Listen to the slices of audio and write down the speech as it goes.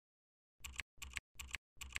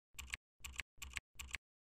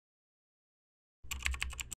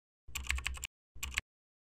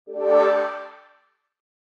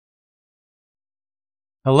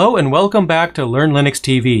Hello and welcome back to Learn Linux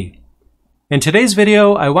TV. In today's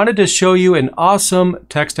video, I wanted to show you an awesome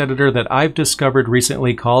text editor that I've discovered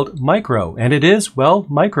recently called Micro. And it is, well,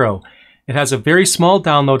 Micro. It has a very small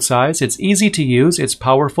download size, it's easy to use, it's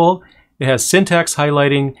powerful, it has syntax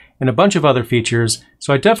highlighting, and a bunch of other features.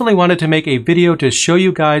 So I definitely wanted to make a video to show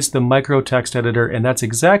you guys the Micro text editor, and that's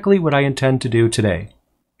exactly what I intend to do today.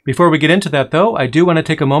 Before we get into that though, I do want to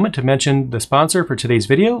take a moment to mention the sponsor for today's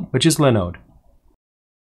video, which is Linode.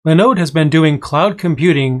 Linode has been doing cloud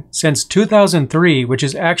computing since 2003, which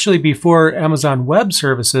is actually before Amazon Web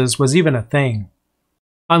Services was even a thing.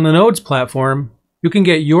 On Linode's platform, you can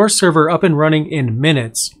get your server up and running in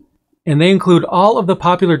minutes, and they include all of the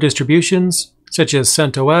popular distributions such as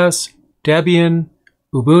CentOS, Debian,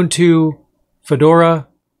 Ubuntu, Fedora,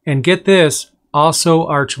 and get this, also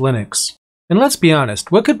Arch Linux. And let's be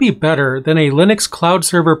honest, what could be better than a Linux cloud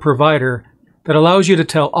server provider that allows you to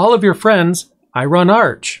tell all of your friends, I run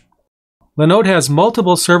Arch. Linode has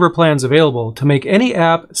multiple server plans available to make any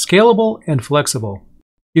app scalable and flexible.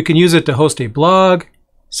 You can use it to host a blog,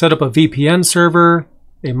 set up a VPN server,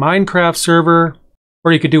 a Minecraft server,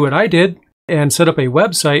 or you could do what I did and set up a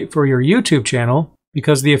website for your YouTube channel,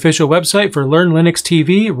 because the official website for Learn Linux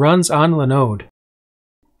TV runs on Linode.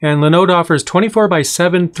 And Linode offers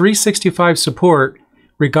 24/7 365 support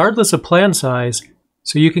regardless of plan size,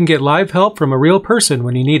 so you can get live help from a real person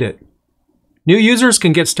when you need it. New users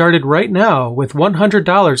can get started right now with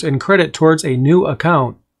 $100 in credit towards a new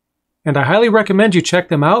account. And I highly recommend you check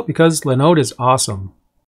them out because Linode is awesome.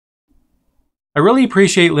 I really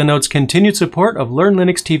appreciate Linode's continued support of Learn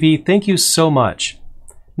Linux TV. Thank you so much.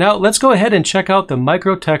 Now let's go ahead and check out the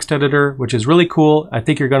Micro text editor, which is really cool. I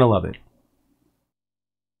think you're going to love it.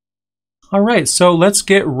 Alright, so let's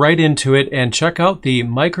get right into it and check out the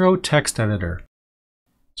Micro text editor.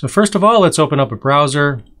 So first of all, let's open up a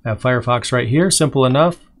browser. I have Firefox right here, simple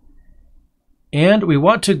enough. And we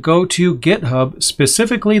want to go to GitHub,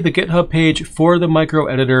 specifically the GitHub page for the Micro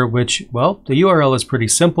editor, which, well, the URL is pretty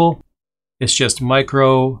simple. It's just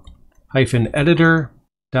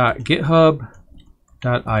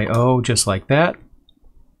micro-editor.github.io, just like that.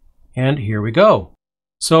 And here we go.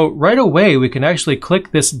 So right away, we can actually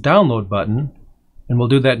click this download button, and we'll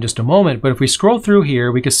do that in just a moment. But if we scroll through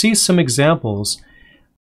here, we can see some examples.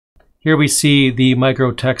 Here we see the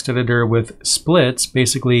Micro text editor with splits,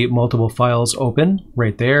 basically multiple files open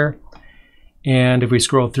right there. And if we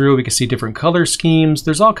scroll through, we can see different color schemes.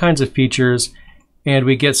 There's all kinds of features, and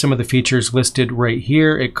we get some of the features listed right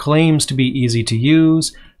here. It claims to be easy to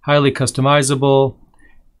use, highly customizable.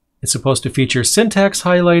 It's supposed to feature syntax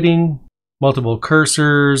highlighting, multiple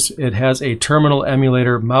cursors. It has a terminal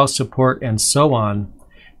emulator, mouse support, and so on.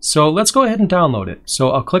 So let's go ahead and download it. So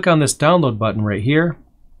I'll click on this download button right here.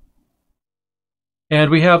 And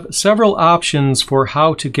we have several options for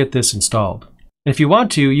how to get this installed. If you want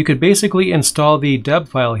to, you could basically install the deb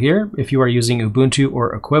file here if you are using Ubuntu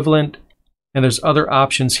or equivalent. And there's other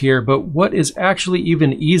options here, but what is actually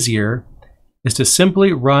even easier is to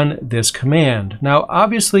simply run this command. Now,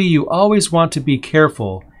 obviously, you always want to be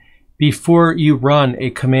careful before you run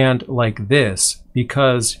a command like this,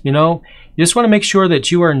 because, you just want to make sure that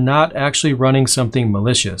you are not actually running something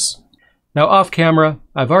malicious. Now off camera,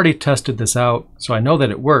 I've already tested this out, so I know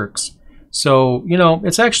that it works. So,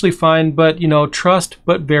 it's actually fine, but, trust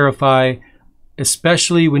but verify,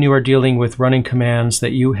 especially when you are dealing with running commands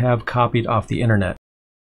that you have copied off the internet.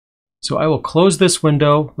 So I will close this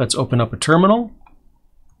window. Let's open up a terminal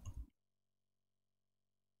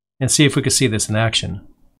and see if we can see this in action.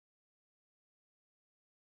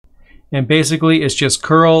 And basically, it's just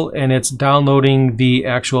curl, and it's downloading the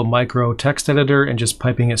actual Micro text editor and just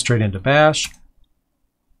piping it straight into bash.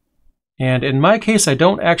 And in my case, I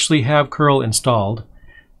don't actually have curl installed.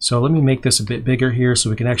 So let me make this a bit bigger here so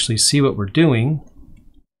we can actually see what we're doing.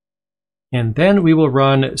 And then we will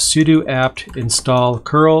run sudo apt install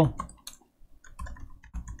curl.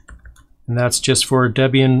 And that's just for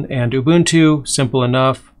Debian and Ubuntu, simple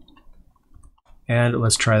enough. And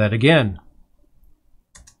let's try that again.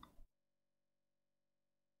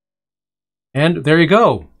 And there you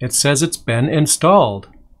go. It says it's been installed.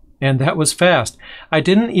 And that was fast. I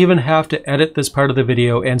didn't even have to edit this part of the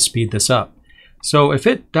video and speed this up. So if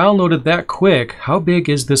it downloaded that quick, how big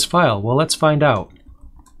is this file? Well, let's find out.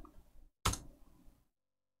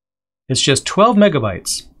 It's just 12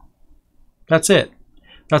 megabytes. That's it.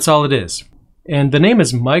 That's all it is. And the name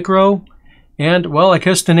is Micro. And, well, I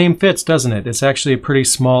guess the name fits, doesn't it? It's actually a pretty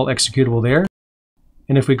small executable there.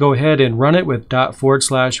 And if we go ahead and run it with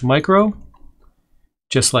 ./micro,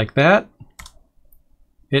 just like that,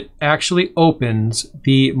 it actually opens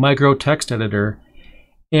the Micro text editor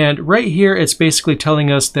And right here, it's basically telling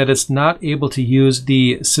us that it's not able to use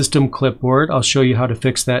the system clipboard. I'll show you how to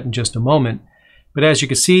fix that in just a moment. But as you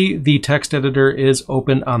can see, the text editor is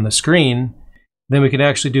open on the screen. Then we can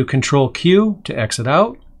actually do Control Q to exit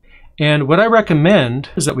out. And what I recommend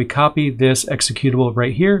is that we copy this executable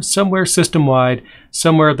right here, somewhere system-wide,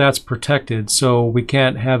 somewhere that's protected, so we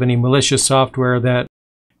can't have any malicious software that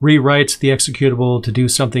rewrites the executable to do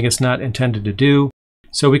something it's not intended to do.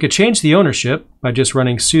 So we could change the ownership by just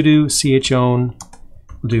running sudo chown.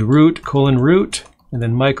 We'll do root:root, and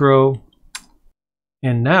then micro.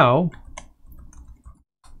 And now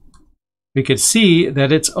we could see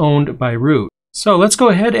that it's owned by root. So let's go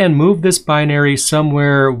ahead and move this binary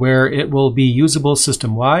somewhere where it will be usable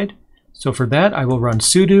system-wide. So for that, I will run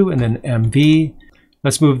sudo and then mv.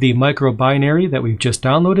 Let's move the micro binary that we've just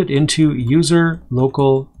downloaded into user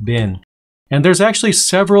local bin. And there's actually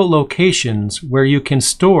several locations where you can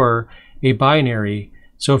store a binary.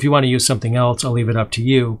 So if you want to use something else, I'll leave it up to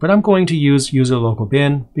you. But I'm going to use user local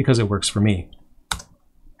bin because it works for me.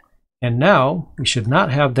 And now we should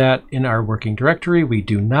not have that in our working directory. We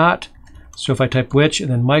do not. So if I type which and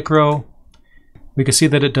then micro, we can see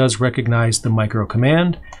that it does recognize the micro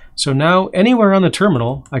command. So now anywhere on the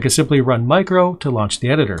terminal, I can simply run micro to launch the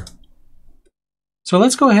editor. So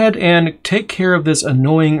let's go ahead and take care of this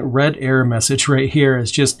annoying red error message right here.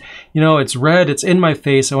 It's just, it's red, it's in my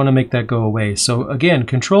face. I want to make that go away. So again,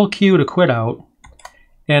 Control Q to quit out.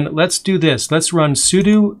 And let's do this. Let's run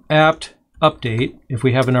sudo apt update if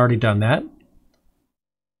we haven't already done that.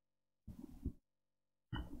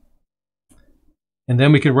 And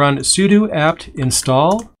then we can run sudo apt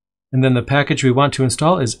install. And then the package we want to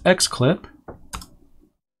install is xclip.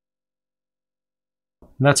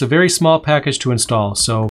 And that's a very small package to install.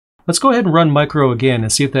 So let's go ahead and run micro again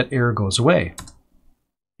and see if that error goes away.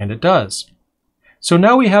 And it does. So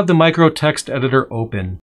now we have the micro text editor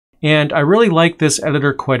open. And I really like this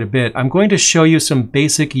editor quite a bit. I'm going to show you some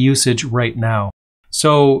basic usage right now.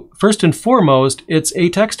 So first and foremost, it's a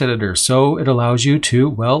text editor. So it allows you to,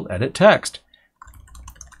 well, edit text.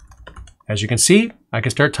 As you can see, I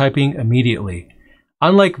can start typing immediately.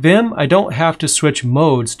 Unlike Vim, I don't have to switch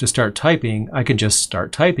modes to start typing. I can just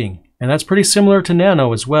start typing. And that's pretty similar to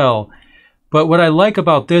Nano as well. But what I like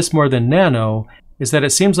about this more than Nano is that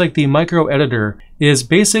it seems like the micro editor is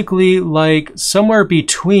basically like somewhere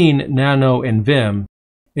between Nano and Vim.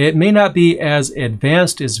 It may not be as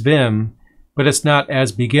advanced as Vim, but it's not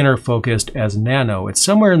as beginner focused as Nano. It's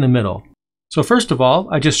somewhere in the middle. So first of all,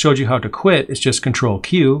 I just showed you how to quit. It's just Control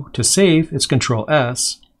Q. To save, it's Control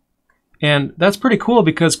S. And that's pretty cool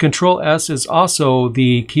because Control S is also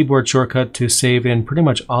the keyboard shortcut to save in pretty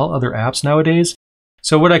much all other apps nowadays.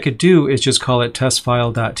 So what I could do is just call it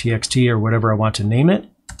testfile.txt or whatever I want to name it.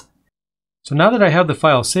 So now that I have the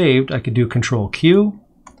file saved, I could do Control Q.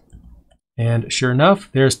 And sure enough,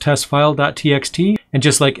 there's testfile.txt. And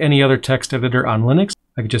just like any other text editor on Linux,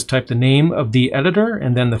 I could just type the name of the editor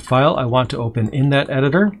and then the file I want to open in that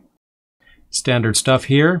editor. Standard stuff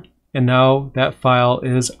here. And now that file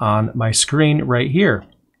is on my screen right here.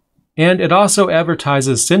 And it also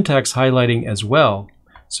advertises syntax highlighting as well.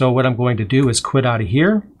 So what I'm going to do is quit out of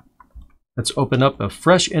here. Let's open up a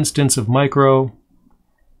fresh instance of micro.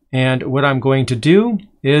 And what I'm going to do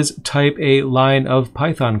is type a line of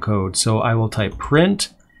Python code. So I will type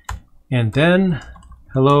print and then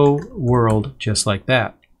hello world, just like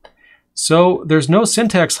that. So there's no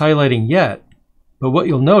syntax highlighting yet. But what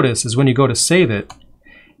you'll notice is when you go to save it,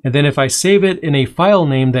 and then if I save it in a file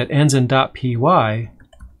name that ends in .py,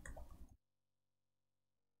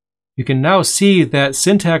 you can now see that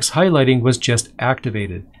syntax highlighting was just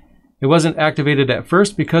activated. It wasn't activated at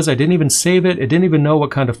first because I didn't even save it. It didn't even know what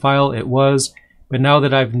kind of file it was. But now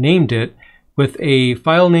that I've named it with a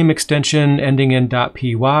file name extension ending in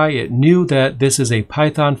 .py, it knew that this is a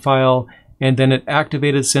Python file, and then it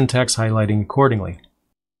activated syntax highlighting accordingly.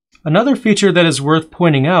 Another feature that is worth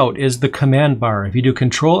pointing out is the command bar. If you do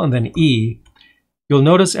Control and then E, you'll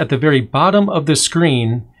notice at the very bottom of the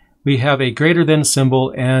screen, we have a greater than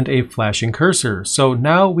symbol and a flashing cursor. So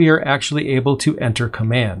now we are actually able to enter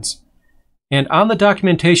commands. And on the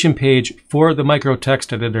documentation page for the micro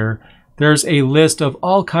text editor, there's a list of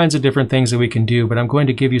all kinds of different things that we can do, but I'm going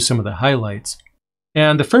to give you some of the highlights.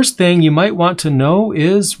 And the first thing you might want to know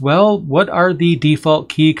is, well, what are the default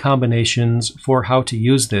key combinations for how to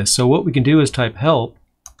use this? So what we can do is type help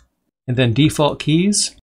and then default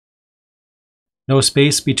keys. No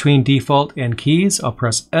space between default and keys. I'll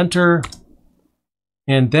press enter.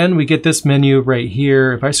 And then we get this menu right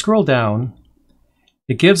here. If I scroll down,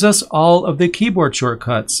 it gives us all of the keyboard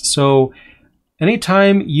shortcuts. So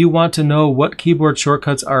anytime you want to know what keyboard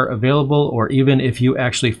shortcuts are available, or even if you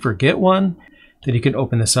actually forget one, then you can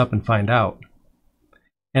open this up and find out.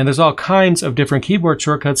 And there's all kinds of different keyboard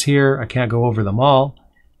shortcuts here. I can't go over them all,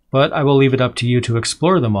 but I will leave it up to you to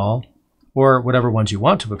explore them all, or whatever ones you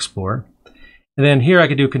want to explore. And then here I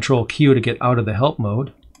can do Control Q to get out of the help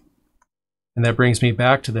mode. And that brings me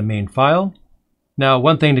back to the main file. Now,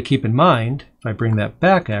 one thing to keep in mind, if I bring that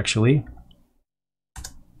back actually,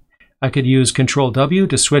 I could use Control W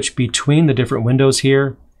to switch between the different windows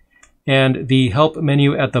here. And the help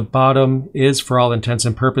menu at the bottom is, for all intents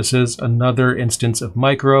and purposes, another instance of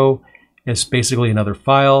Micro. It's basically another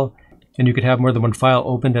file, and you could have more than one file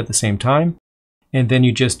opened at the same time. And then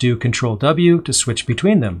you just do Control W to switch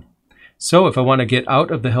between them. So if I want to get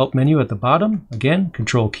out of the help menu at the bottom, again,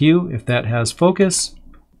 Control Q if that has focus,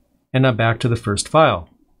 and I'm back to the first file.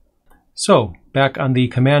 So back on the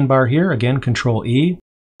command bar here, again, Control E.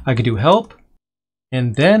 I could do help,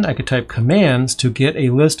 and then I could type commands to get a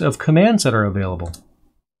list of commands that are available.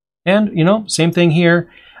 And, you know, same thing here.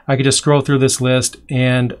 I could just scroll through this list,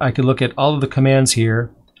 and I could look at all of the commands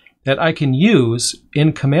here that I can use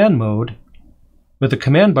in command mode with the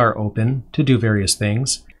command bar open to do various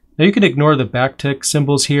things. Now you can ignore the backtick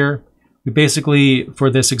symbols here. We basically, for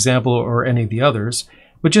this example or any of the others,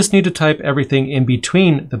 would just need to type everything in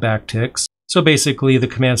between the backticks. So basically the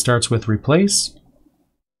command starts with replace,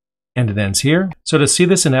 and it ends here. So to see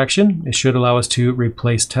this in action, it should allow us to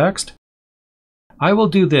replace text. I will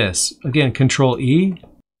do this. Again, Control E,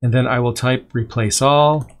 and then I will type replace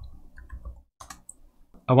all.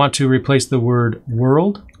 I want to replace the word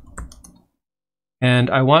world, and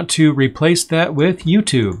I want to replace that with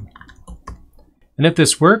YouTube. And if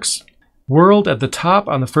this works, world at the top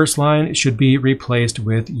on the first line should be replaced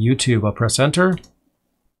with YouTube. I'll press enter,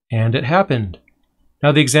 and it happened.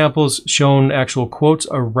 Now the example's shown actual quotes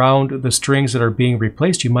around the strings that are being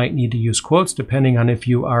replaced. You might need to use quotes depending on if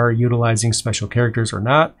you are utilizing special characters or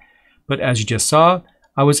not. But as you just saw,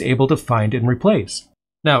 I was able to find and replace.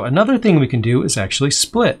 Now another thing we can do is actually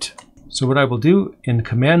split. So what I will do in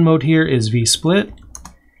command mode here is vsplit,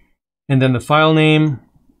 and then the file name,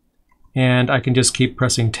 and I can just keep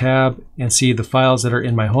pressing tab and see the files that are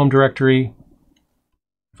in my home directory.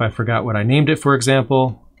 If I forgot what I named it, for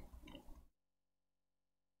example.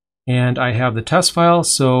 And I have the test file,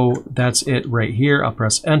 so that's it right here. I'll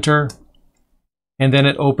press enter. And then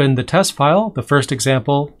it opened the test file, the first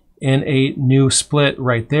example, in a new split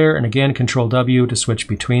right there. And again, Control W to switch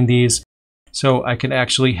between these. So I can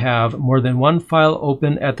actually have more than one file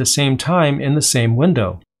open at the same time in the same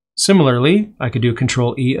window. Similarly, I could do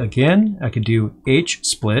Control E again. I could do H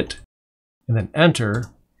split and then enter.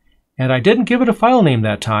 And I didn't give it a file name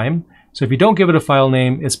that time. So if you don't give it a file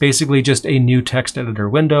name, it's basically just a new text editor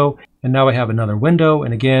window. And now I have another window.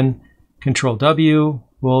 And again, Control W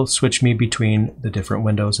will switch me between the different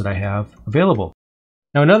windows that I have available.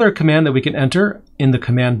 Now another command that we can enter in the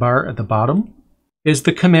command bar at the bottom is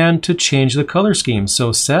the command to change the color scheme.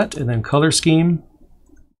 So set and then color scheme.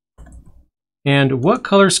 And what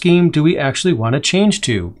color scheme do we actually want to change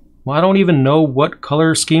to? Well, I don't even know what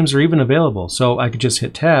color schemes are even available. So I could just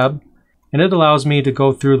hit tab, and it allows me to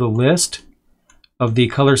go through the list of the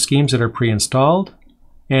color schemes that are pre-installed.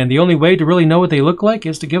 And the only way to really know what they look like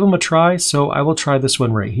is to give them a try. So I will try this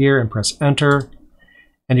one right here and press enter.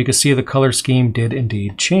 And you can see the color scheme did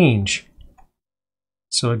indeed change.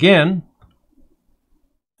 So again,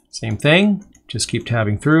 same thing, just keep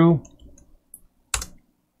tabbing through.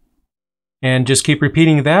 And just keep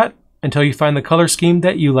repeating that until you find the color scheme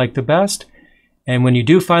that you like the best. And when you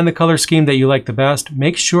do find the color scheme that you like the best,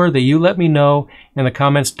 make sure that you let me know in the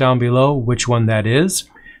comments down below which one that is,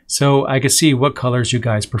 so I can see what colors you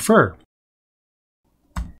guys prefer.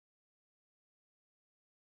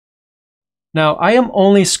 Now, I am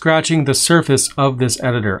only scratching the surface of this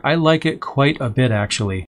editor. I like it quite a bit,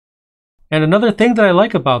 actually. And another thing that I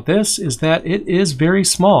like about this is that it is very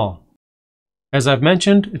small. As I've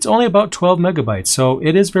mentioned, it's only about 12 megabytes, so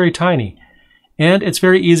it is very tiny. And it's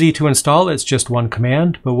very easy to install. It's just one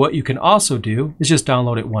command, but what you can also do is just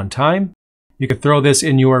download it one time. You could throw this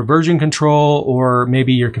in your version control or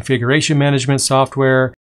maybe your configuration management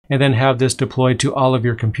software, and then have this deployed to all of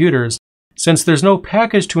your computers. Since there's no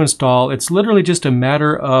package to install, it's literally just a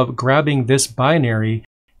matter of grabbing this binary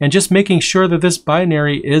and just making sure that this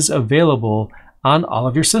binary is available on all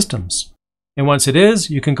of your systems. And once it is,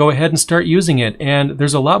 you can go ahead and start using it. And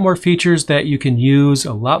there's a lot more features that you can use,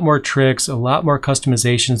 a lot more tricks, a lot more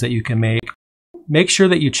customizations that you can make. Make sure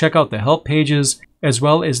that you check out the help pages as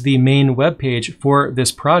well as the main web page for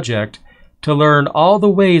this project to learn all the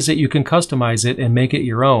ways that you can customize it and make it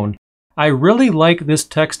your own. I really like this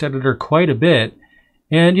text editor quite a bit,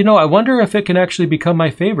 and I wonder if it can actually become my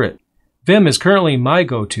favorite. Vim is currently my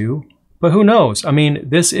go-to, but who knows? I mean,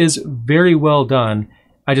 this is very well done.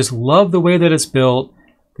 I just love the way that it's built.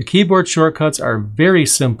 The keyboard shortcuts are very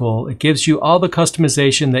simple. It gives you all the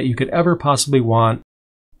customization that you could ever possibly want.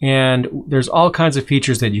 And there's all kinds of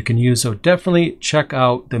features that you can use, so definitely check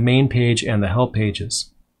out the main page and the help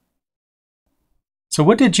pages. So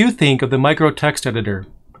what did you think of the Micro text editor?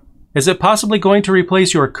 Is it possibly going to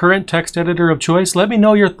replace your current text editor of choice? Let me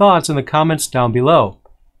know your thoughts in the comments down below.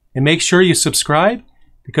 And make sure you subscribe,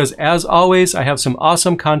 because as always, I have some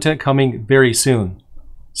awesome content coming very soon.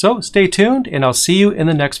 So stay tuned, and I'll see you in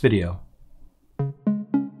the next video.